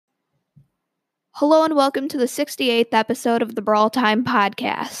Hello and welcome to the 68th episode of the Brawl Time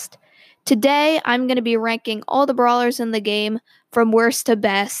podcast. Today, I'm going to be ranking all the brawlers in the game from worst to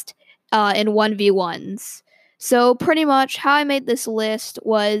best in 1v1s. So pretty much how I made this list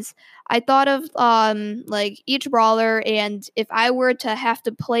was I thought of each brawler, and if I were to have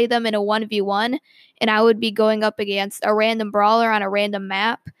to play them in a 1v1 and I would be going up against a random brawler on a random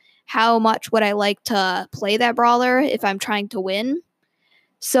map, how much would I like to play that brawler if I'm trying to win?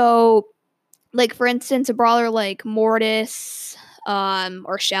 So for instance, a brawler like Mortis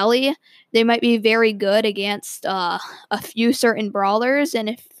or Shelly, they might be very good against a few certain brawlers, and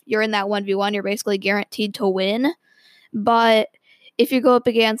if you're in that 1v1, you're basically guaranteed to win. But if you go up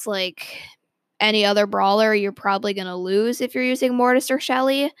against any other brawler, you're probably going to lose if you're using Mortis or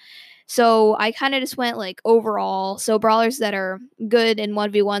Shelly. So I kind of just went overall. So brawlers that are good in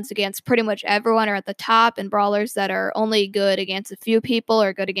 1v1s against pretty much everyone are at the top, and brawlers that are only good against a few people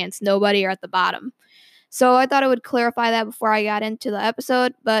or good against nobody are at the bottom. So I thought I would clarify that before I got into the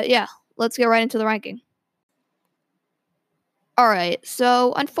episode. But yeah, let's get right into the ranking. Alright,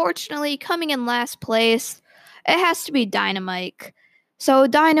 so unfortunately, coming in last place, it has to be Dynamike. So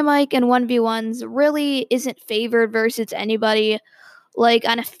Dynamike in 1v1s really isn't favored versus anybody.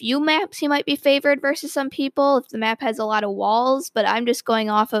 On a few maps, he might be favored versus some people if the map has a lot of walls, but I'm just going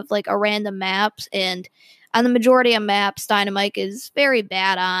off of a random maps, and on the majority of maps, Dynamike is very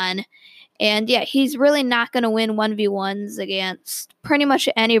bad on. And yeah, he's really not going to win 1v1s against pretty much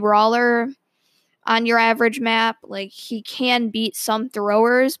any brawler on your average map. He can beat some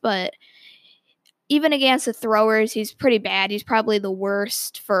throwers, but even against the throwers, he's pretty bad. He's probably the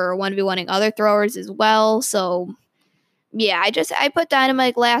worst for 1v1ing other throwers as well, so yeah, I put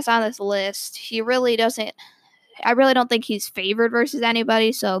Dynamike last on this list. He really doesn't. I really don't think he's favored versus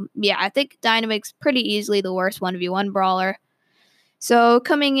anybody. So yeah, I think Dynamike's pretty easily the worst 1v1 brawler. So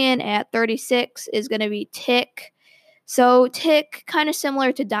coming in at 36 is going to be Tick. So Tick, kind of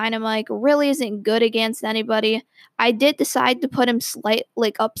similar to Dynamike, really isn't good against anybody. I did decide to put him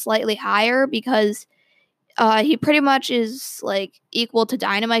up slightly higher because he pretty much is equal to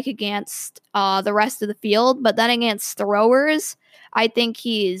Dynamike against the rest of the field, but then against throwers, I think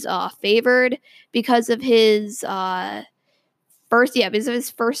he's favored because of his first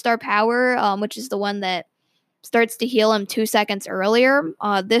star power, which is the one that starts to heal him 2 seconds earlier.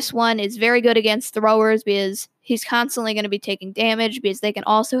 This one is very good against throwers because he's constantly going to be taking damage because they can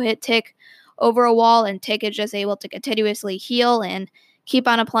also hit Tick over a wall, and Tick is just able to continuously heal and keep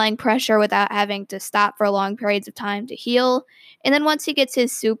on applying pressure without having to stop for long periods of time to heal. And then once he gets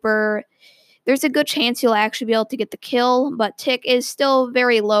his super, there's a good chance he'll actually be able to get the kill, but Tick is still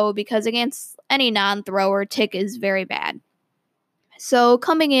very low because against any non-thrower, Tick is very bad. So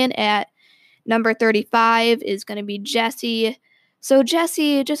coming in at number 35 is going to be Jessie. So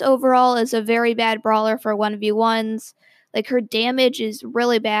Jessie, just overall, is a very bad brawler for 1v1s. Her damage is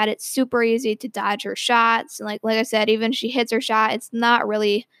really bad. It's super easy to dodge her shots. And like I said, even if she hits her shot, it's not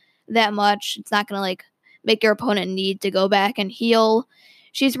really that much. It's not going to make your opponent need to go back and heal.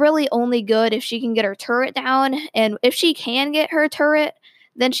 She's really only good if she can get her turret down. And if she can get her turret,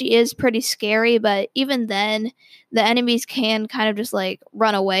 then she is pretty scary. But even then, the enemies can kind of just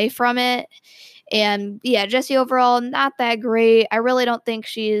run away from it. And yeah, Jessie overall, not that great. I really don't think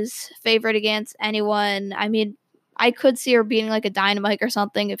she's favored against anyone. I mean, I could see her being a Dynamike or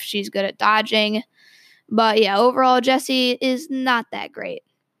something if she's good at dodging. But yeah, overall, Jessie is not that great.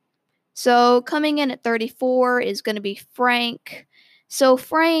 So coming in at 34 is going to be Frank. So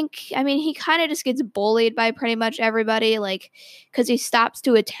Frank, I mean, he kind of just gets bullied by pretty much everybody. Because he stops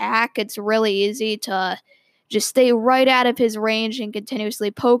to attack, it's really easy to just stay right out of his range and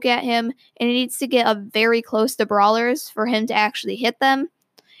continuously poke at him. And he needs to get up very close to brawlers for him to actually hit them.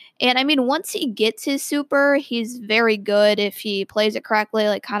 And I mean, once he gets his super, he's very good if he plays it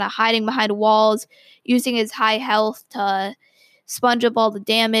correctly, kind of hiding behind walls, using his high health to sponge up all the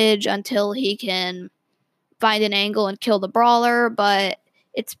damage until he can find an angle and kill the brawler. But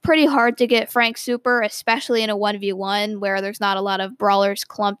it's pretty hard to get Frank's super, especially in a 1v1 where there's not a lot of brawlers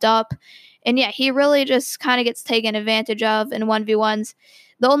clumped up. And yeah, he really just kind of gets taken advantage of in 1v1s.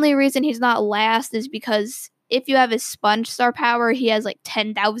 The only reason he's not last is because if you have his sponge star power, he has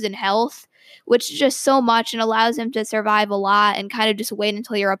 10,000 health, which is just so much and allows him to survive a lot and kind of just wait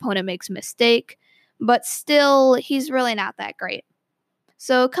until your opponent makes a mistake. But still, he's really not that great.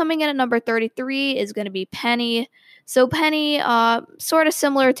 So coming in at number 33 is going to be Penny. So Penny, sort of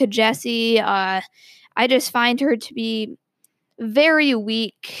similar to Jessie, I just find her to be very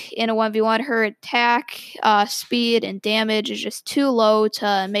weak in a 1v1. Her attack, speed, and damage is just too low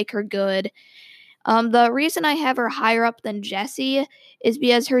to make her good. The reason I have her higher up than Jessie is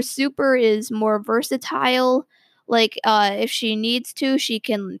because her super is more versatile. Like, if she needs to, she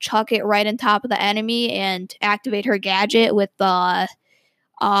can chuck it right on top of the enemy and activate her gadget with the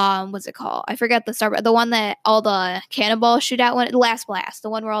what's it called? I forget the star, the one that all the cannonballs shoot out. When Last Blast, the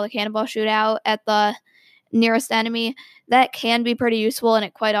one where all the cannonballs shoot out at the nearest enemy. That can be pretty useful, and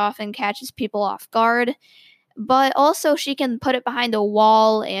it quite often catches people off guard. But also, she can put it behind a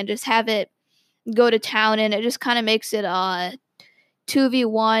wall and just have it go to town, and it just kind of makes it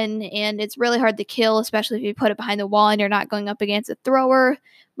 2v1, and it's really hard to kill, especially if you put it behind the wall and you're not going up against a thrower.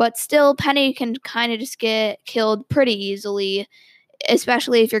 But still, Penny can kind of just get killed pretty easily,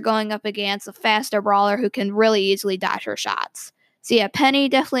 especially if you're going up against a faster brawler who can really easily dodge her shots. So yeah, Penny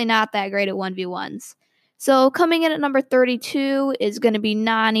definitely not that great at 1v1s. So coming in at number 32 is going to be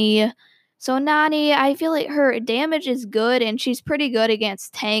Nani. So Nani, I feel like her damage is good and she's pretty good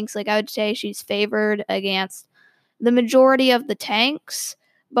against tanks. Like I would say she's favored against the majority of the tanks.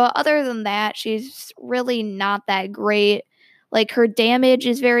 But other than that, she's really not that great. Like her damage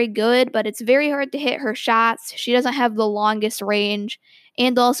is very good, but it's very hard to hit her shots. She doesn't have the longest range,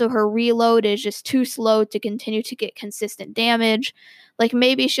 and also her reload is just too slow to continue to get consistent damage. Like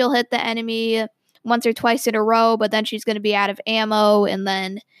maybe she'll hit the enemy once or twice in a row, but then she's going to be out of ammo, and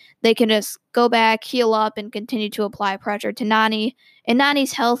then they can just go back, heal up, and continue to apply pressure to Nani. And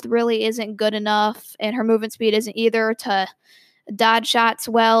Nani's health really isn't good enough, and her movement speed isn't either to dodge shots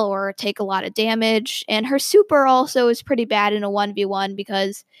well or take a lot of damage. And her super also is pretty bad in a 1v1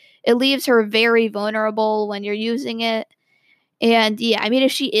 because it leaves her very vulnerable when you're using it. And yeah, I mean,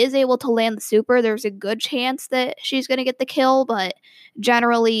 if she is able to land the super, there's a good chance that she's going to get the kill. But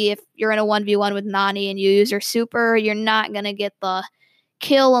generally, if you're in a 1v1 with Nani and you use her super, you're not going to get the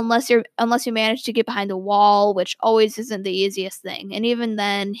kill unless you manage to get behind a wall, which always isn't the easiest thing. And even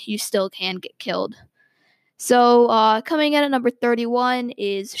then, you still can get killed. So coming in at number 31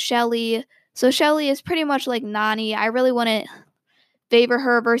 is Shelly. So Shelly is pretty much like Nani. I really wouldn't favor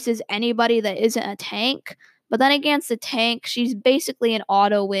her versus anybody that isn't a tank. But then against a tank, she's basically an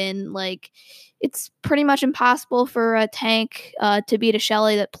auto win. Like, it's pretty much impossible for a tank to beat a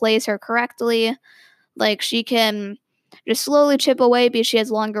Shelly that plays her correctly. Like, she can just slowly chip away because she has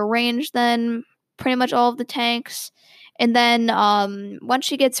longer range than pretty much all of the tanks. And then once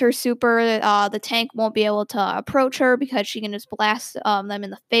she gets her super, the tank won't be able to approach her because she can just blast them in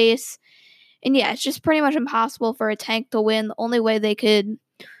the face. And yeah, it's just pretty much impossible for a tank to win. The only way they could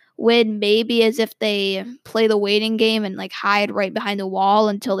win maybe is if they play the waiting game and like hide right behind the wall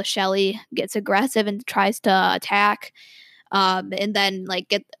until the Shelly gets aggressive and tries to attack. And then like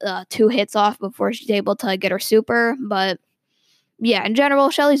get 2 hits off before she's able to get her super. But yeah, in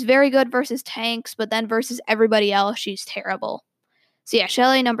general, Shelly's very good versus tanks, but then versus everybody else, she's terrible. So yeah,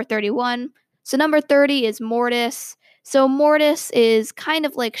 Shelly, number 31. So number 30 is Mortis. So Mortis is kind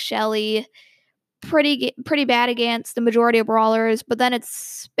of like Shelly, pretty bad against the majority of brawlers, but then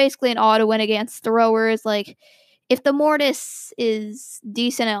it's basically an auto win against throwers. Like, if the Mortis is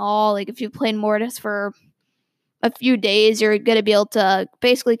decent at all, like if you've played Mortis for a few days, you're going to be able to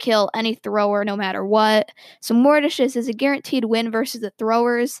basically kill any thrower no matter what. So Mortis is a guaranteed win versus the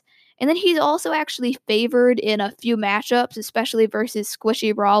throwers. And then he's also actually favored in a few matchups, especially versus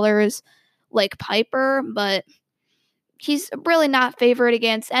squishy brawlers like Piper, but he's really not favored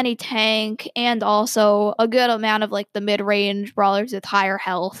against any tank, and also a good amount of like the mid-range brawlers with higher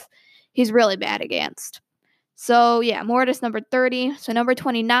health. He's really bad against. So yeah, Mortis number 30. So number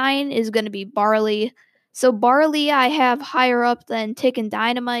 29 is going to be Barley. So Barley I have higher up than Tick and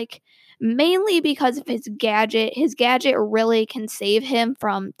Dynamite, mainly because of his gadget. His gadget really can save him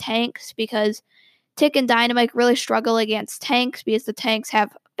from tanks because Tick and Dynamite really struggle against tanks because the tanks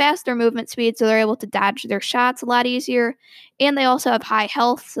have faster movement speed, so they're able to dodge their shots a lot easier. And they also have high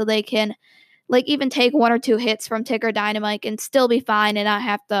health, so they can like even take 1 or 2 hits from Tick or Dynamite and still be fine and not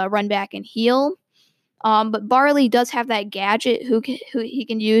have to run back and heal. But Barley does have that gadget who he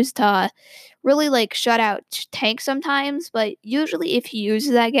can use to really like shut out tanks sometimes. But usually, if he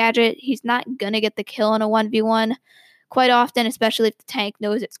uses that gadget, he's not gonna get the kill in a 1v1. Quite often, especially if the tank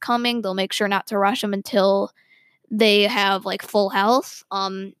knows it's coming, they'll make sure not to rush him until they have like full health.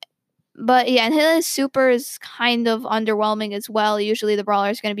 But yeah, and his super is kind of underwhelming as well. Usually, the brawler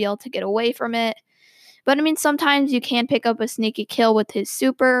is going to be able to get away from it. But I mean, sometimes you can pick up a sneaky kill with his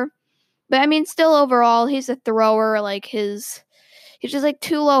super. But I mean, still overall, he's a thrower. Like he's just like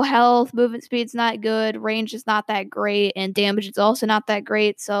too low health. Movement speed's not good. Range is not that great, and damage is also not that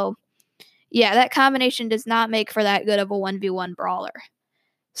great. So yeah, that combination does not make for that good of a 1v1 brawler.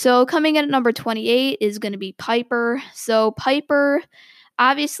 So coming in at number 28 is going to be Piper. So Piper,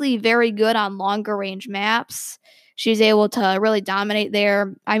 obviously very good on longer range maps. She's able to really dominate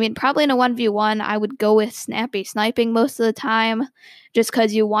there. I mean, probably in a 1v1, I would go with snappy sniping most of the time, just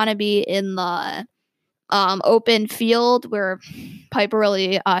because you want to be in the open field where Piper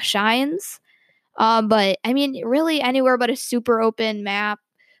really shines. But I mean, really anywhere but a super open map,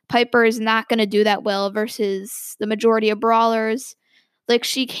 Piper is not going to do that well versus the majority of brawlers. Like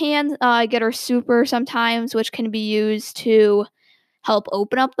she can get her super sometimes, which can be used to help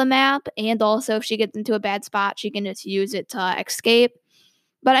open up the map, and also if she gets into a bad spot, she can just use it to escape.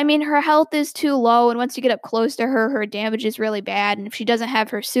 But I mean, her health is too low, and once you get up close to her, her damage is really bad. And if she doesn't have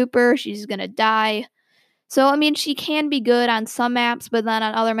her super, she's gonna die. So, I mean, she can be good on some maps, but then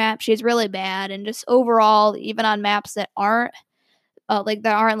on other maps, she's really bad. And just overall, even on maps that aren't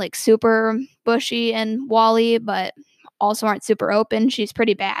like super bushy and wally, but also aren't super open, she's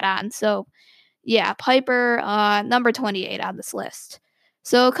pretty bad on. So, yeah, Piper, number 28 on this list.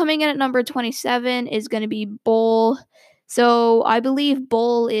 So coming in at number 27 is going to be Bull. So I believe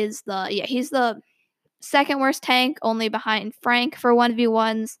Bull is he's the second worst tank, only behind Frank for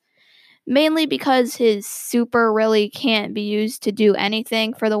 1v1s. Mainly because his super really can't be used to do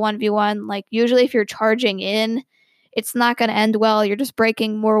anything for the 1v1. Like, usually if you're charging in, it's not going to end well. You're just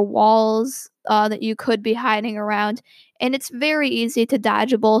breaking more walls that you could be hiding around. And it's very easy to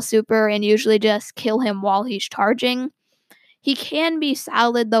dodge a Bull super and usually just kill him while he's charging. He can be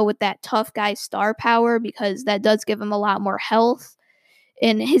solid, though, with that tough guy star power because that does give him a lot more health.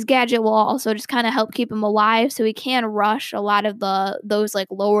 And his gadget will also just kind of help keep him alive, so he can rush a lot of those like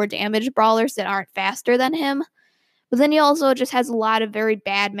lower damage brawlers that aren't faster than him. But then he also just has a lot of very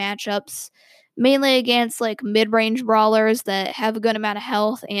bad matchups, mainly against like mid-range brawlers that have a good amount of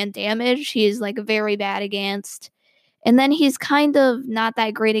health and damage. He's like very bad against. And then he's kind of not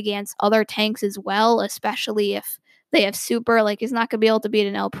that great against other tanks as well, especially if they have super. Like he's not gonna be able to beat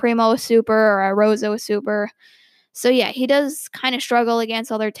an El Primo super or a Rozo super. So yeah, he does kind of struggle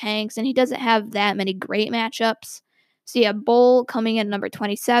against other tanks, and he doesn't have that many great matchups. So yeah, Bull coming in number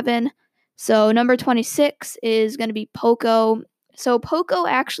 27. So number 26 is going to be Poco. So Poco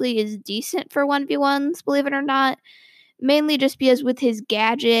actually is decent for 1v1s, believe it or not. Mainly just because with his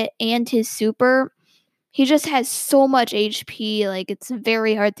gadget and his super, he just has so much HP. Like it's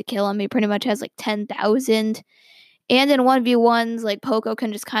very hard to kill him. He pretty much has like 10,000. And in 1v1s, like Poco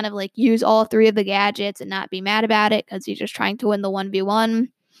can just kind of like use all three of the gadgets and not be mad about it because he's just trying to win the 1v1.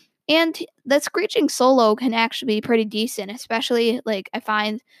 And the screeching solo can actually be pretty decent, especially like I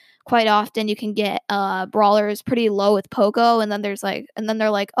find quite often you can get brawlers pretty low with Poco, and then they're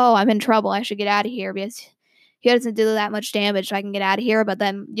like, oh, I'm in trouble, I should get out of here because he doesn't do that much damage, so I can get out of here. But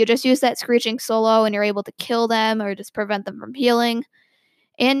then you just use that screeching solo and you're able to kill them or just prevent them from healing.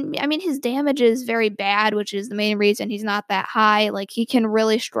 And I mean, his damage is very bad, which is the main reason he's not that high. Like, he can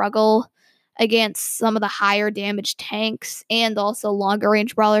really struggle against some of the higher damage tanks and also longer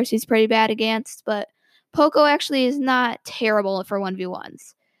range brawlers he's pretty bad against. But Poco actually is not terrible for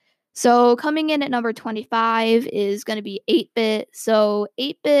 1v1s. So, coming in at number 25 is going to be 8-Bit. So,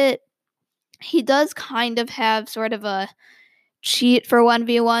 8-Bit, he does kind of have sort of a cheat for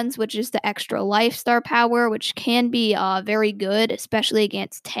 1v1s, which is the extra life star power, which can be very good, especially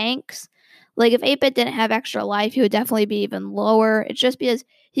against tanks. Like, if 8-Bit didn't have extra life, he would definitely be even lower. It's just because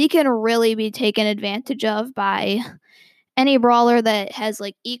he can really be taken advantage of by any brawler that has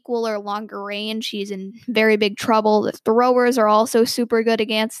like equal or longer range. He's in very big trouble. The throwers are also super good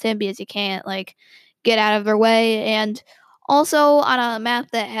against him because he can't like get out of their way. And also on a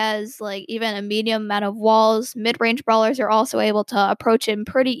map that has like even a medium amount of walls, mid-range brawlers are also able to approach him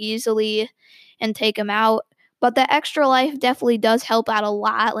pretty easily and take him out. But the extra life definitely does help out a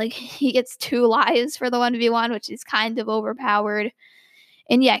lot. Like, he gets 2 lives for the 1v1, which is kind of overpowered.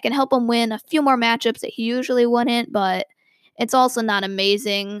 And yeah, it can help him win a few more matchups that he usually wouldn't, but it's also not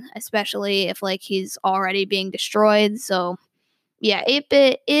amazing, especially if like he's already being destroyed. So yeah,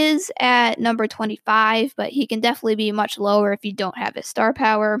 8-Bit is at number 25, but he can definitely be much lower if you don't have his star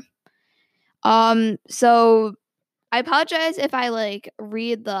power. So I apologize if I like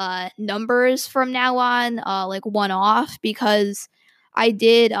read the numbers from now on, like one off, because I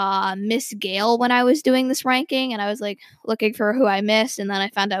did miss Gale when I was doing this ranking, and I was like looking for who I missed, and then I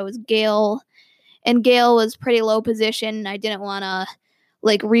found out it was Gale, and Gale was pretty low position. I didn't want to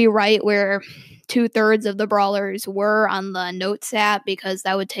like rewrite where 2/3 of the brawlers were on the notes app because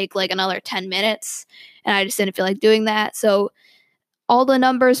that would take like another 10 minutes, and I just didn't feel like doing that. So all the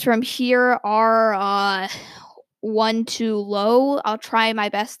numbers from here are one too low. I'll try my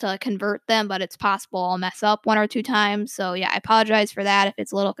best to convert them, but it's possible I'll mess up 1 or 2 times. So yeah, I apologize for that if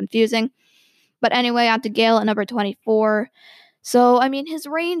it's a little confusing. But anyway, on to Gale at number 24. So, I mean, his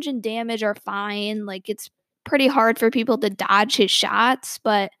range and damage are fine. Like, it's pretty hard for people to dodge his shots,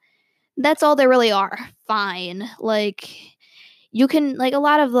 but that's all they really are. Fine. Like, you can, like, a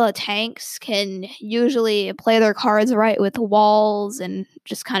lot of the tanks can usually play their cards right with walls and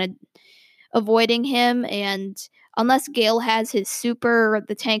just kind of avoiding him. And unless Gale has his super,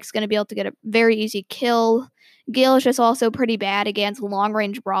 the tank's going to be able to get a very easy kill. Gale is just also pretty bad against long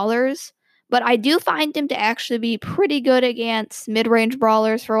range brawlers. But I do find him to actually be pretty good against mid range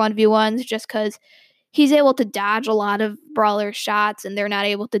brawlers for 1v1s just because he's able to dodge a lot of brawler shots and they're not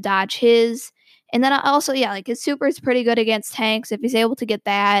able to dodge his. And then also, yeah, like his super is pretty good against tanks. If he's able to get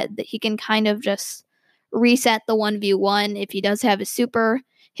that he can kind of just reset the 1v1 if he does have his super.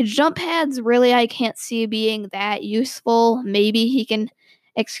 His jump pads, really, I can't see being that useful. Maybe he can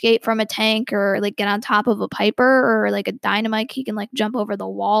escape from a tank or like get on top of a Piper or like a Dynamite. He can like jump over the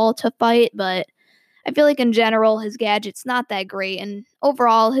wall to fight, but I feel like in general his gadget's not that great, and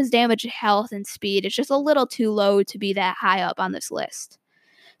overall his damage, health, and speed is just a little too low to be that high up on this list.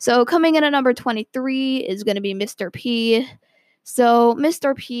 So coming in at number 23 is going to be Mr. P. So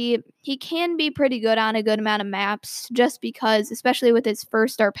Mr. P, he can be pretty good on a good amount of maps just because, especially with his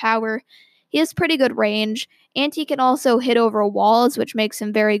first star power, he has pretty good range, and he can also hit over walls, which makes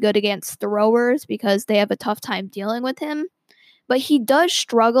him very good against throwers because they have a tough time dealing with him. But he does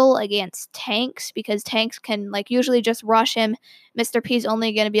struggle against tanks because tanks can like usually just rush him. Mr. P's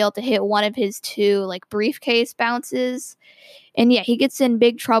only going to be able to hit one of his two like briefcase bounces. And yeah, he gets in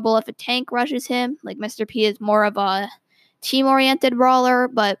big trouble if a tank rushes him. Like Mr. P is more of a team-oriented brawler,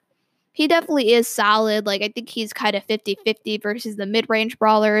 but he definitely is solid. Like I think he's kind of 50-50 versus the mid-range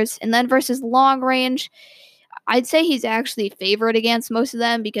brawlers. And then versus long range, I'd say he's actually favored against most of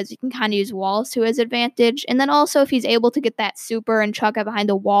them because he can kind of use walls to his advantage. And then also, if he's able to get that super and chuck it behind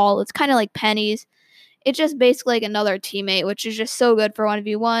a wall, it's kind of like pennies. It's just basically like another teammate, which is just so good for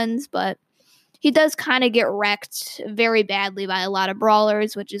 1v1s. But he does kind of get wrecked very badly by a lot of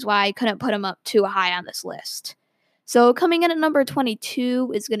brawlers, which is why I couldn't put him up too high on this list. So coming in at number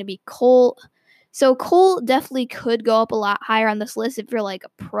 22 is going to be Colt. So Colt definitely could go up a lot higher on this list if you're like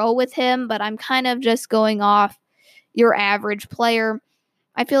a pro with him, but I'm kind of just going off your average player.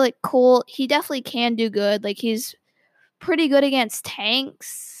 I feel like Colt, he definitely can do good. Like he's pretty good against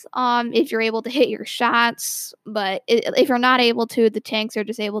tanks if you're able to hit your shots, but if you're not able to, the tanks are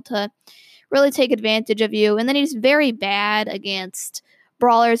just able to really take advantage of you. And then he's very bad against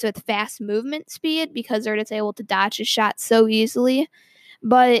brawlers with fast movement speed because they're just able to dodge his shots so easily.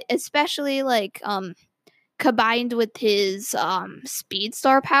 But especially like combined with his speed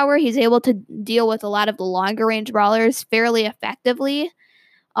star power, he's able to deal with a lot of the longer range brawlers fairly effectively.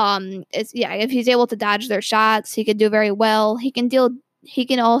 If he's able to dodge their shots, he can do very well. He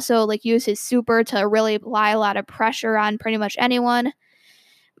can also like use his super to really apply a lot of pressure on pretty much anyone.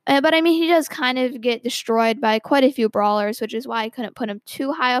 But I mean, he does kind of get destroyed by quite a few brawlers, which is why I couldn't put him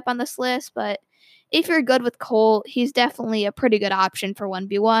too high up on this list. But if you're good with Colt, he's definitely a pretty good option for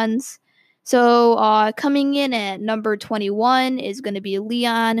 1v1s. So coming in at number 21 is going to be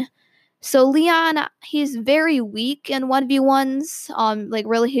Leon. So Leon, he's very weak in 1v1s. Like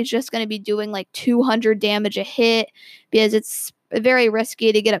really, he's just going to be doing like 200 damage a hit because it's very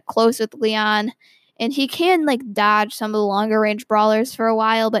risky to get up close with Leon. And he can like dodge some of the longer range brawlers for a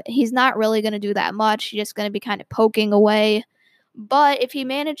while, but he's not really going to do that much. He's just going to be kind of poking away. But if he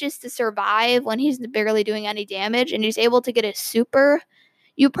manages to survive when he's barely doing any damage and he's able to get his super,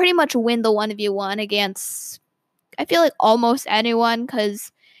 you pretty much win the 1v1 against, I feel like, almost anyone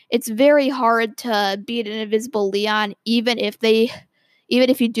because it's very hard to beat an invisible Leon even if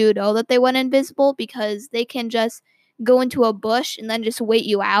you do know that they went invisible because they can just go into a bush and then just wait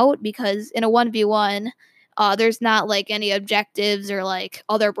you out because in a 1v1 there's not like any objectives or like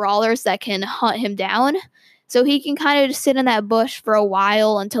other brawlers that can hunt him down. So he can kind of just sit in that bush for a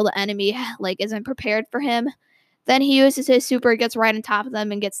while until the enemy like isn't prepared for him. Then he uses his super, gets right on top of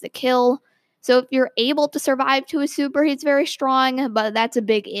them, and gets the kill. So if you're able to survive to his super, he's very strong, but that's a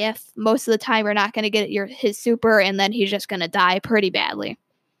big if. Most of the time, you're not going to get his super, and then he's just going to die pretty badly.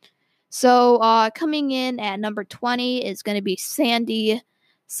 So coming in at number 20 is going to be Sandy.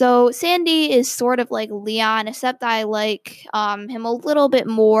 So Sandy is sort of like Leon, except I like him a little bit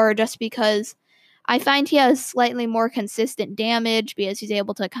more just because I find he has slightly more consistent damage because he's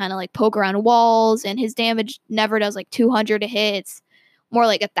able to kind of like poke around walls, and his damage never does like 200 a hit. It's more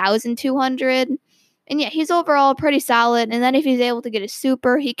like 1,200. And yeah, he's overall pretty solid. And then if he's able to get a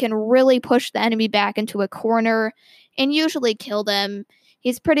super, he can really push the enemy back into a corner and usually kill them.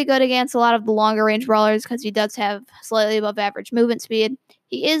 He's pretty good against a lot of the longer range brawlers because he does have slightly above average movement speed.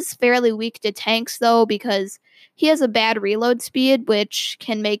 He is fairly weak to tanks, though, because he has a bad reload speed, which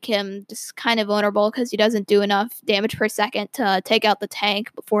can make him just kind of vulnerable because he doesn't do enough damage per second to take out the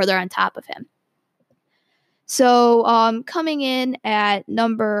tank before they're on top of him. So, coming in at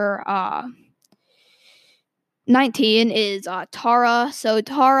number 19 is Tara. So,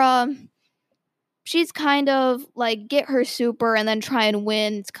 Tara, she's kind of like get her super and then try and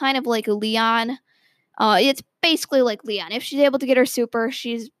win. It's kind of like Leon. It's basically like Leon. If she's able to get her super,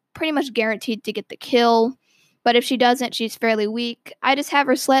 she's pretty much guaranteed to get the kill. But if she doesn't, she's fairly weak. I just have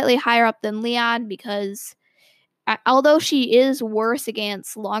her slightly higher up than Leon because although she is worse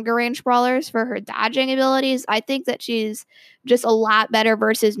against longer range brawlers for her dodging abilities, I think that she's just a lot better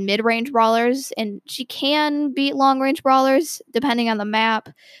versus mid-range brawlers, and she can beat long-range brawlers depending on the map.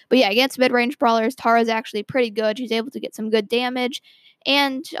 But yeah, against mid-range brawlers, Tara's actually pretty good. She's able to get some good damage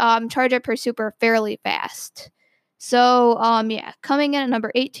and charge up her super fairly fast. So, yeah, coming in at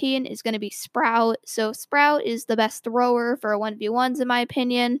number 18 is going to be Sprout. So, Sprout is the best thrower for 1v1s, in my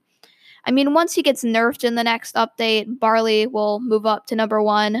opinion. I mean, once he gets nerfed in the next update, Barley will move up to number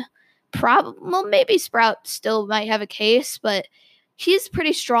 1. Well, maybe Sprout still might have a case, but he's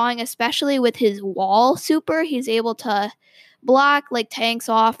pretty strong, especially with his wall super. He's able to block like tanks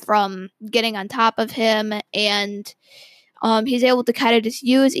off from getting on top of him, and he's able to kind of just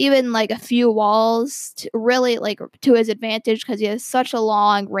use even like a few walls to really like to his advantage because he has such a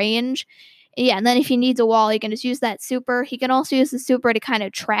long range. Yeah, and then if he needs a wall, he can just use that super. He can also use the super to kind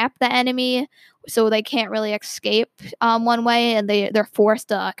of trap the enemy so they can't really escape one way and they're forced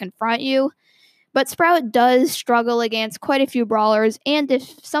to confront you. But Sprout does struggle against quite a few brawlers, and if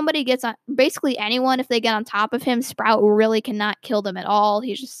somebody gets on, basically anyone, if they get on top of him, Sprout really cannot kill them at all.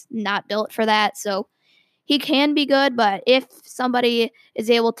 He's just not built for that, so he can be good, but if somebody is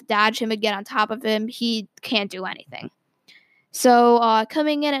able to dodge him and get on top of him, he can't do anything. So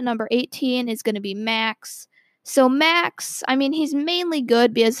coming in at number 18 is going to be Max. So Max, I mean, he's mainly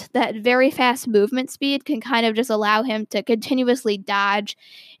good because that very fast movement speed can kind of just allow him to continuously dodge.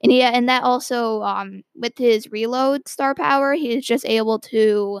 And that also, with his reload star power, he is just able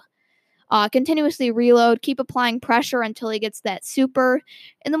to continuously reload, keep applying pressure until he gets that super.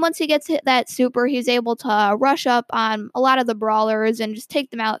 And then once he gets hit that super, he's able to rush up on a lot of the brawlers and just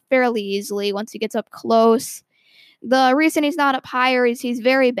take them out fairly easily once he gets up close. The reason he's not up higher is he's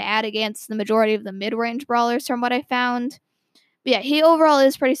very bad against the majority of the mid-range brawlers from what I found. But yeah, he overall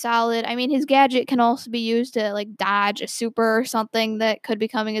is pretty solid. I mean, his gadget can also be used to like dodge a super or something that could be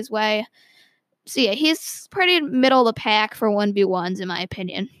coming his way. So yeah, he's pretty middle of the pack for 1v1s in my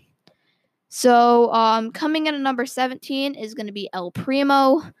opinion. So coming in at number 17 is going to be El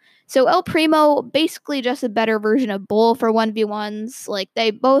Primo. So El Primo, basically just a better version of Bull for 1v1s. Like, they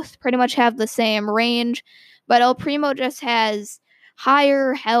both pretty much have the same range, but El Primo just has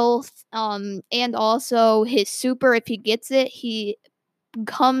higher health, and also his super, if he gets it, he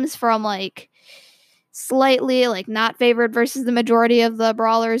comes from, like, slightly, like, not favored versus the majority of the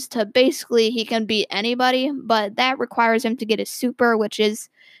brawlers to basically he can beat anybody, but that requires him to get his super, which is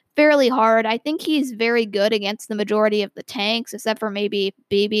fairly hard. I think he's very good against the majority of the tanks, except for maybe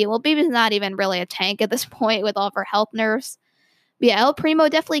Bibi. Well, Bibi's not even really a tank at this point with all of her health nerfs. But yeah, El Primo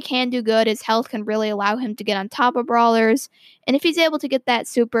definitely can do good. His health can really allow him to get on top of brawlers. And if he's able to get that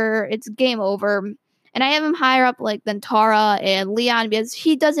super, it's game over. And I have him higher up like than Tara and Leon because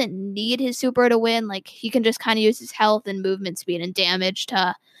he doesn't need his super to win. Like, he can just kind of use his health and movement speed and damage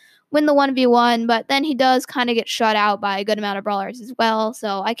to win the 1v1, but then he does kind of get shut out by a good amount of brawlers as well,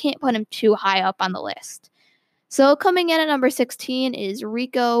 so I can't put him too high up on the list. So coming in at number 16 is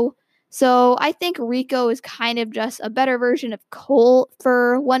Rico. So I think Rico is kind of just a better version of Colt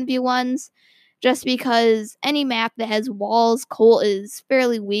for 1v1s, just because any map that has walls, Colt is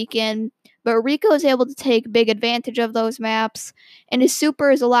fairly weak in, but Rico is able to take big advantage of those maps, and his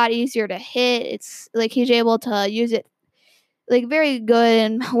super is a lot easier to hit. It's like he's able to use it like very good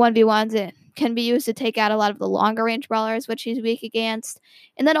in 1v1s. It can be used to take out a lot of the longer range brawlers, which he's weak against.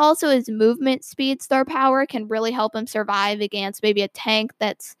 And then also his movement speed star power can really help him survive against maybe a tank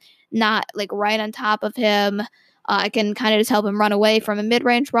that's not like right on top of him. It can kind of just help him run away from a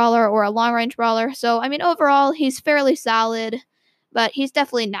mid-range brawler or a long-range brawler. So, I mean, overall, he's fairly solid, but he's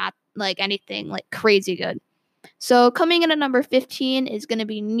definitely not like anything like crazy good. So coming in at number 15 is going to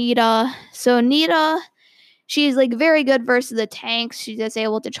be Nita. So Nita, she's like very good versus the tanks. She's just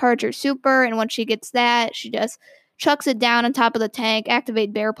able to charge her super, and once she gets that, she just chucks it down on top of the tank,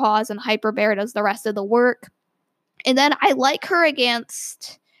 activate Bear Paws, and Hyper Bear does the rest of the work. And then I like her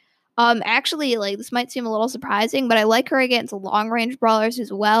against Actually, like, this might seem a little surprising, but I like her against long-range brawlers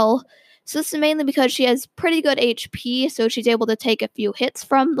as well. So this is mainly because she has pretty good HP, so she's able to take a few hits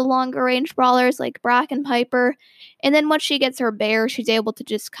from the longer range brawlers like Brock and Piper. And then once she gets her bear, she's able to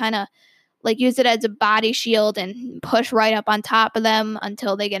just kind of like use it as a body shield and push right up on top of them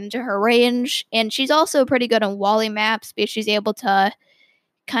until they get into her range. And she's also pretty good on wally maps because she's able to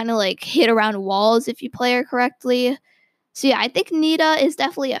kind of like hit around walls if you play her correctly. So yeah, I think Nita is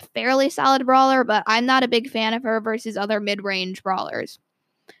definitely a fairly solid brawler, but I'm not a big fan of her versus other mid-range brawlers.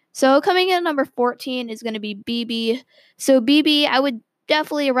 So coming in at number 14 is going to be Bibi. So Bibi, I would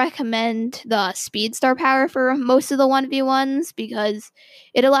definitely recommend the speed star power for most of the 1v1s because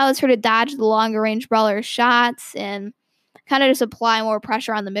it allows her to dodge the longer range brawler's shots and kind of just apply more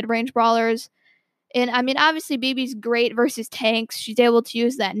pressure on the mid-range brawlers. And I mean, obviously, Bibi's great versus tanks. She's able to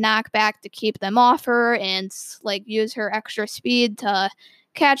use that knockback to keep them off her and like use her extra speed to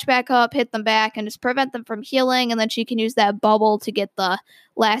catch back up, hit them back, and just prevent them from healing. And then she can use that bubble to get the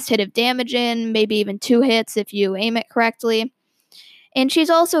last hit of damage in, maybe even 2 hits if you aim it correctly. And she's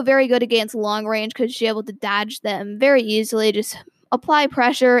also very good against long range because she's able to dodge them very easily, just apply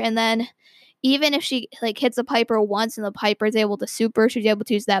pressure, and then even if she like hits a Piper once and the Piper is able to super, she's able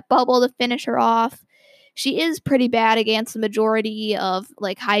to use that bubble to finish her off. She is pretty bad against the majority of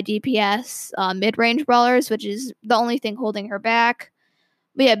like high DPS mid-range brawlers, which is the only thing holding her back.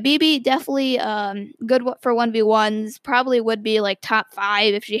 But yeah, Bibi definitely good for 1v1s. Probably would be like top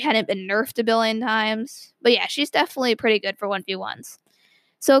 5 if she hadn't been nerfed a billion times. But yeah, she's definitely pretty good for 1v1s.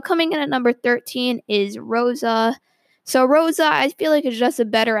 So coming in at number 13 is Rosa. So Rosa, I feel like is just a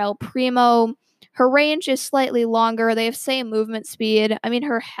better El Primo. Her range is slightly longer. They have same movement speed. I mean,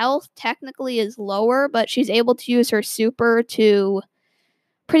 her health technically is lower, but she's able to use her super to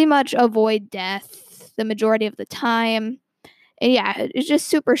pretty much avoid death the majority of the time. And yeah, it's just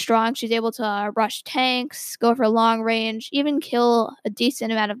super strong. She's able to rush tanks, go for long range, even kill a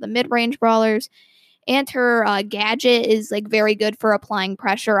decent amount of the mid-range brawlers. And her gadget is like very good for applying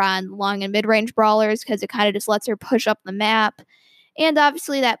pressure on long and mid-range brawlers because it kind of just lets her push up the map. And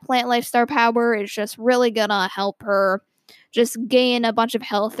obviously that plant life star power is just really gonna help her just gain a bunch of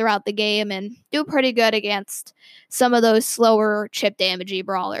health throughout the game and do pretty good against some of those slower chip damagey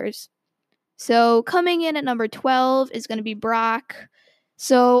brawlers. So coming in at number 12 is going to be Brock.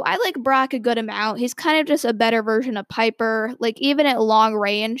 So I like Brock a good amount. He's kind of just a better version of Piper. Like even at long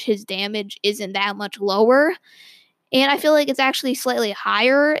range, his damage isn't that much lower. And I feel like it's actually slightly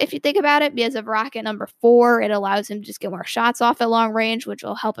higher if you think about it because of Rocket number 4. It allows him to just get more shots off at long range, which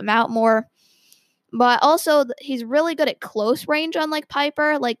will help him out more. But also, he's really good at close range, unlike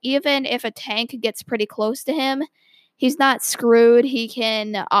Piper. Like, even if a tank gets pretty close to him, he's not screwed. He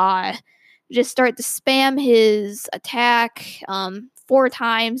can just start to spam his attack 4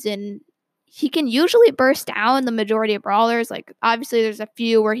 times, and he can usually burst down the majority of brawlers. Like, obviously, there's a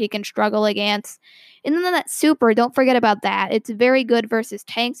few where he can struggle against. And then that super, don't forget about that. It's very good versus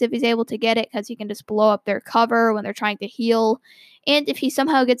tanks if he's able to get it because he can just blow up their cover when they're trying to heal. And if he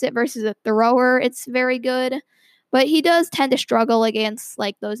somehow gets it versus a thrower, it's very good. But he does tend to struggle against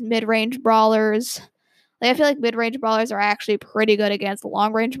like those mid-range brawlers. Like I feel like mid-range brawlers are actually pretty good against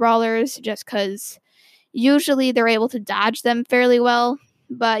long-range brawlers just because usually they're able to dodge them fairly well.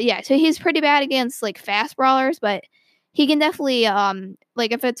 But yeah, so he's pretty bad against like fast brawlers, but he can definitely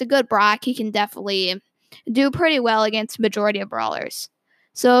like if it's a good Brock, he can definitely do pretty well against majority of brawlers.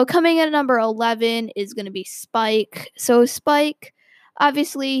 So coming in at number 11 is going to be Spike. So Spike,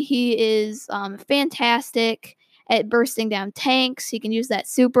 obviously he is fantastic at bursting down tanks. He can use that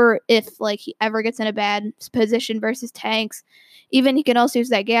super if like he ever gets in a bad position versus tanks. Even he can also use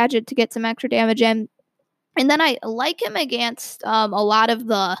that gadget to get some extra damage in. And then I like him against a lot of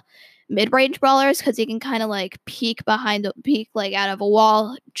the mid-range brawlers because he can kind of like peek like out of a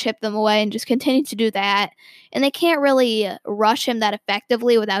wall, chip them away, and just continue to do that. And they can't really rush him that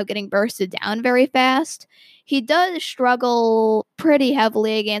effectively without getting bursted down very fast. He does struggle pretty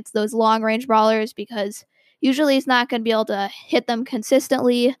heavily against those long-range brawlers because usually he's not going to be able to hit them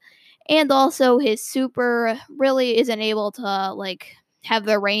consistently. And also his super really isn't able to like have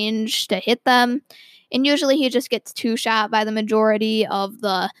the range to hit them. And usually he just gets 2-shot by the majority of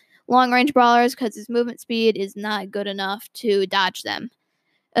the long-range brawlers because his movement speed is not good enough to dodge them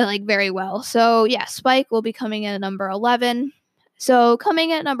like very well. So yeah, Spike will be coming in at number 11. So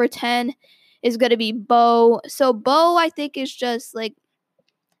coming at number 10 is going to be Bo. So Bo, I think, is just like,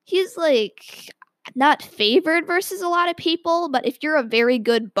 he's like not favored versus a lot of people, but if you're a very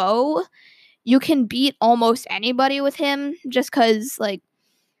good Bo, you can beat almost anybody with him just because like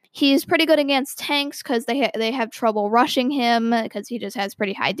He's pretty good against tanks because they have trouble rushing him because he just has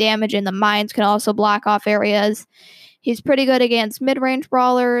pretty high damage, and the mines can also block off areas. He's pretty good against mid-range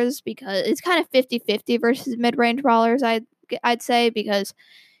brawlers because it's kind of 50-50 versus mid-range brawlers, I'd say, because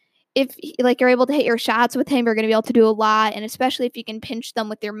if like you're able to hit your shots with him, you're going to be able to do a lot, and especially if you can pinch them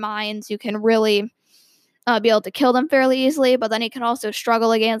with your mines, you can really be able to kill them fairly easily, but then he can also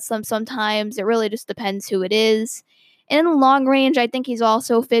struggle against them sometimes. It really just depends who it is. And in long range, I think he's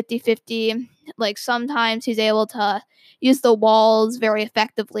also 50-50. Like sometimes he's able to use the walls very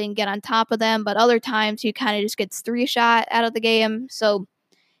effectively and get on top of them, but other times he kind of just gets 3-shot out of the game. So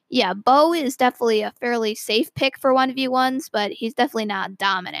yeah, Bo is definitely a fairly safe pick for 1v1s, but he's definitely not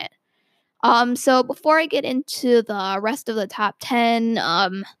dominant. So before I get into the rest of the top 10,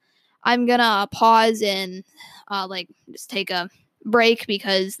 I'm gonna pause and just take a break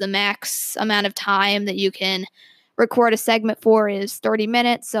because the max amount of time that you can record a segment for is 30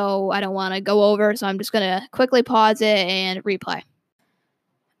 minutes, so I don't want to go over, so I'm just gonna quickly pause it and replay.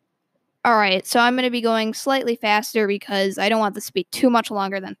 Alright, so I'm gonna be going slightly faster because I don't want this to be too much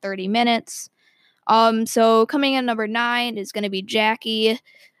longer than 30 minutes. So coming in number 9 is gonna be Jackie.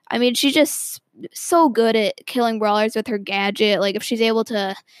 I mean, she's just so good at killing brawlers with her gadget. Like, if she's able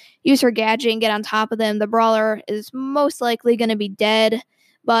to use her gadget and get on top of them, the brawler is most likely going to be dead.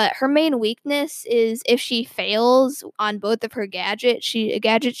 But her main weakness is if she fails on both of her gadgets,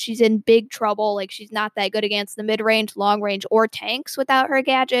 she's in big trouble. Like, she's not that good against the mid-range, long-range, or tanks without her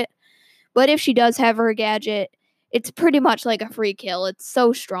gadget. But if she does have her gadget, it's pretty much like a free kill. It's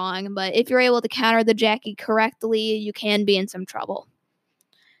so strong. But if you're able to counter the Jackie correctly, you can be in some trouble.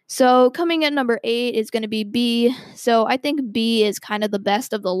 So coming at number 8 is going to be B. So I think B is kind of the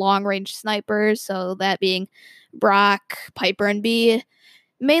best of the long-range snipers, so that being Brock, Piper, and B.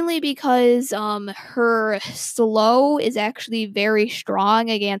 Mainly because her slow is actually very strong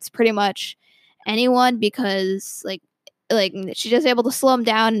against pretty much anyone because like she's just able to slow them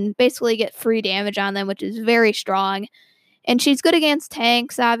down and basically get free damage on them, which is very strong. And she's good against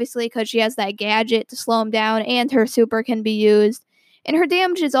tanks, obviously, because she has that gadget to slow them down, and her super can be used. And her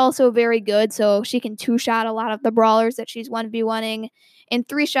damage is also very good, so she can 2-shot a lot of the brawlers that she's 1v1ing, and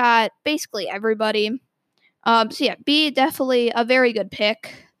 3-shot basically everybody. So yeah, B, definitely a very good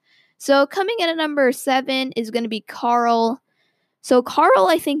pick. So coming in at number 7 is going to be Carl. So Carl,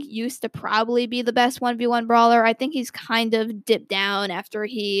 I think, used to probably be the best 1v1 brawler. I think he's kind of dipped down after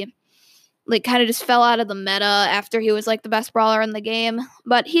he kind of just fell out of the meta after he was like the best brawler in the game.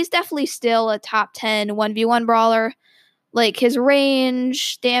 But he's definitely still a top 10 1v1 brawler. Like, his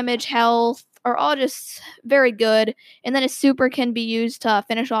range, damage, health are all just very good. And then his super can be used to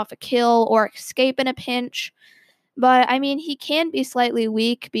finish off a kill or escape in a pinch. But, I mean, he can be slightly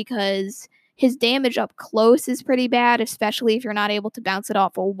weak because his damage up close is pretty bad, especially if you're not able to bounce it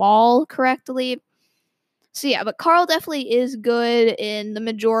off a wall correctly. So, yeah, but Carl definitely is good in the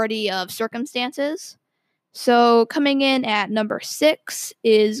majority of circumstances. So, coming in at number 6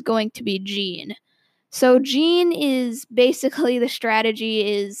 is going to be Jean. So Jean is basically the strategy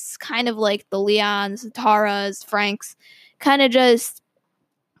is kind of like the Leons, Taras, Franks, kind of just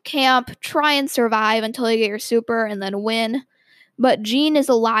camp, try and survive until you get your super and then win. But Jean is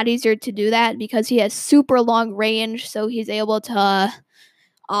a lot easier to do that because he has super long range, so he's able to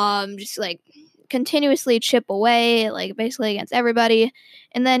just continuously chip away, like basically against everybody.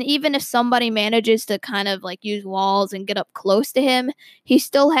 And then even if somebody manages to kind of use walls and get up close to him, he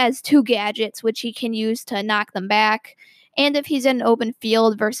still has 2 gadgets which he can use to knock them back. And if he's in an open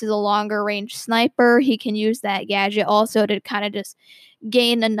field versus a longer range sniper, he can use that gadget also to kind of just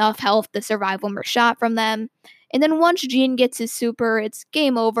gain enough health to survive one more shot from them. And then once Jean gets his super, it's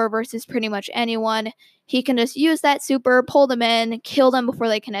game over versus pretty much anyone. He can just use that super, pull them in, kill them before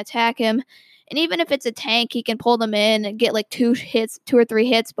they can attack him. And even if it's a tank, he can pull them in and get 2 or 3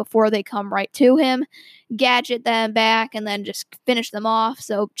 hits before they come right to him, gadget them back, and then just finish them off.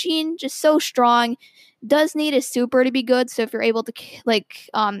 So Jean, just so strong, does need his super to be good. So if you're able to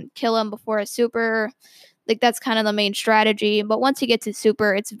kill him before his super, that's kind of the main strategy. But once he gets his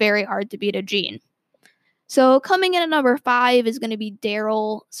super, it's very hard to beat a Jean. So coming in at number 5 is going to be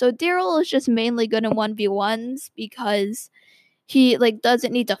Daryl. So Daryl is just mainly good in 1v1s because he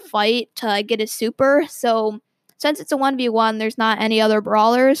doesn't need to fight to get his super. So since it's a 1v1, there's not any other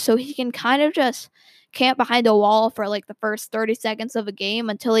brawlers, so he can kind of just camp behind a wall for the first 30 seconds of a game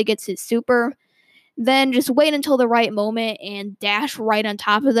until he gets his super. Then just wait until the right moment and dash right on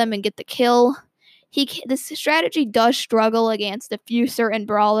top of them and get the kill. This strategy does struggle against a few certain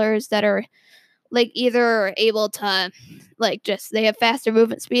brawlers that are either able to they have faster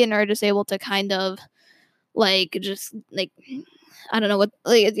movement speed and are just able to kind of like just like I don't know what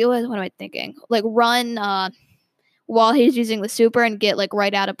am I thinking? Like run while he's using the super and get like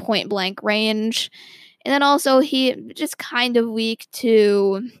right out of point blank range. And then also he just kind of weak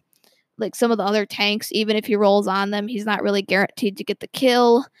to like some of the other tanks. Even if he rolls on them, he's not really guaranteed to get the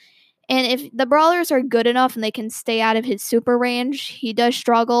kill. And if the brawlers are good enough and they can stay out of his super range, he does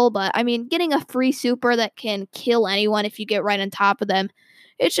struggle. But I mean, getting a free super that can kill anyone if you get right on top of them,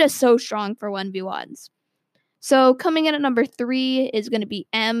 it's just so strong for 1v1s. So coming in at number 3 is going to be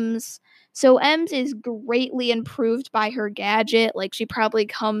Ems. So Ems is greatly improved by her gadget. Like she probably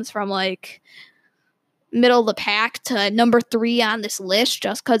comes from like middle of the pack to number 3 on this list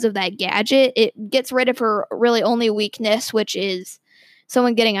just because of that gadget. It gets rid of her really only weakness, which is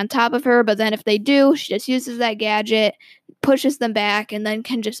someone getting on top of her. But then if they do, she just uses that gadget, pushes them back, and then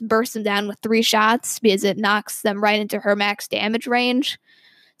can just burst them down with 3 shots because it knocks them right into her max damage range.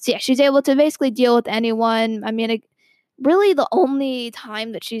 So yeah, she's able to basically deal with anyone. I mean, really the only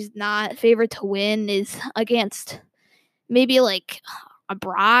time that she's not favored to win is against maybe like a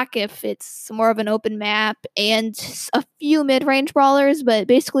Brock if it's more of an open map and a few mid-range brawlers, but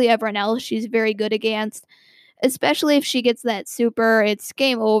basically everyone else she's very good against. Especially if she gets that super, it's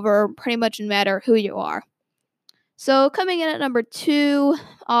game over pretty much no matter who you are. So coming in at number 2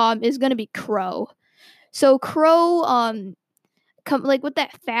 is going to be Crow. So Crow like with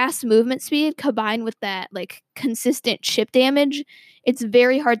that fast movement speed combined with that like consistent chip damage, it's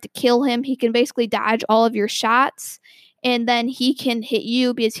very hard to kill him. He can basically dodge all of your shots and then he can hit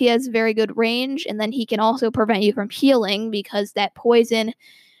you because he has very good range, and then he can also prevent you from healing because that poison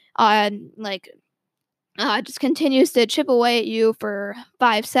like just continues to chip away at you for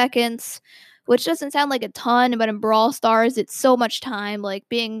 5 seconds, which doesn't sound like a ton, but in Brawl Stars, it's so much time. Like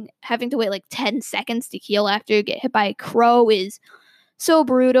having to wait like 10 seconds to heal after you get hit by a Crow is so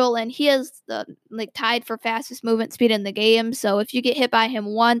brutal, and he is the like tied for fastest movement speed in the game. So if you get hit by him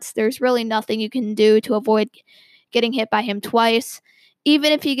once, there's really nothing you can do to avoid getting hit by him twice.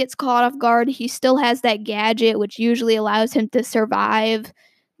 Even if he gets caught off guard, he still has that gadget, which usually allows him to survive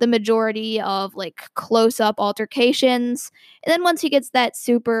the majority of like close up altercations. And then once he gets that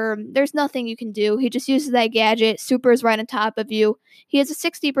super, there's nothing you can do. He just uses that gadget, super is right on top of you. He has a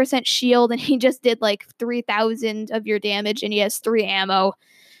 60% shield and he just did like 3,000 of your damage and he has 3 ammo.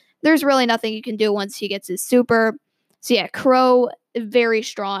 There's really nothing you can do once he gets his super. So yeah, Crow, very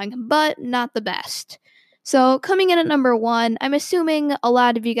strong, but not the best. So coming in at number 1, I'm assuming a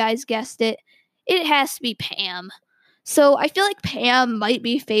lot of you guys guessed it. It has to be Pam. So I feel like Pam might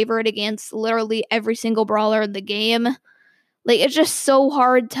be favored against literally every single brawler in the game. Like it's just so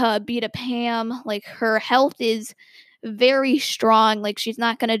hard to beat a Pam. Like her health is very strong. Like she's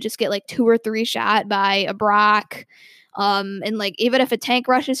not gonna just get like 2 or 3 shot by a Brock. And like even if a tank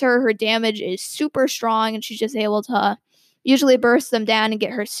rushes her, her damage is super strong, and she's just able to usually burst them down and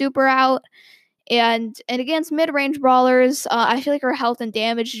get her super out. And against mid-range brawlers, I feel like her health and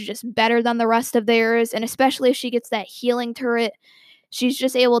damage is just better than the rest of theirs. And especially if she gets that healing turret, she's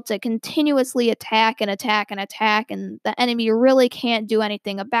just able to continuously attack and attack and attack, and the enemy really can't do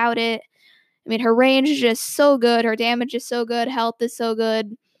anything about it. I mean, her range is just so good, her damage is so good, health is so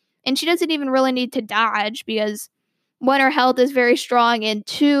good, and she doesn't even really need to dodge because 1, her health is very strong, and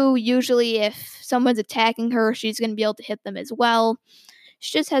 2, usually if someone's attacking her, she's going to be able to hit them as well.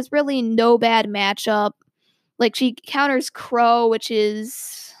 She just has really no bad matchup. Like she counters Crow, which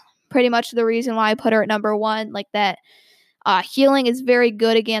is pretty much the reason why I put her at number 1. Like that healing is very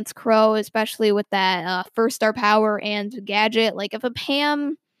good against Crow, especially with that first star power and gadget. Like if a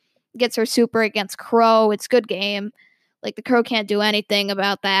Pam gets her super against Crow, it's good game. Like the Crow can't do anything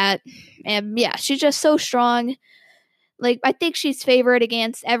about that. And yeah, she's just so strong. Like I think she's favored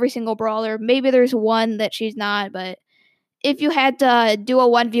against every single brawler. Maybe there's one that she's not, but if you had to do a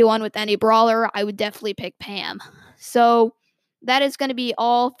 1v1 with any brawler, I would definitely pick Pam. So that is going to be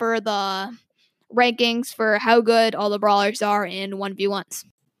all for the rankings for how good all the brawlers are in 1v1s.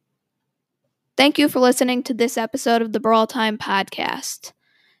 Thank you for listening to this episode of the Brawl Time podcast.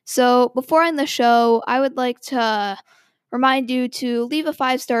 So before I end the show, I would like to remind you to leave a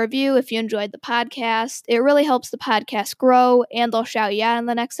 5-star review if you enjoyed the podcast. It really helps the podcast grow, and I'll shout you out in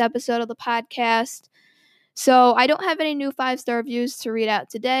the next episode of the podcast. So I don't have any new 5-star reviews to read out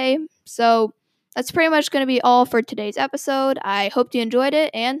today. So that's pretty much going to be all for today's episode. I hope you enjoyed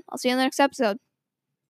it, and I'll see you in the next episode.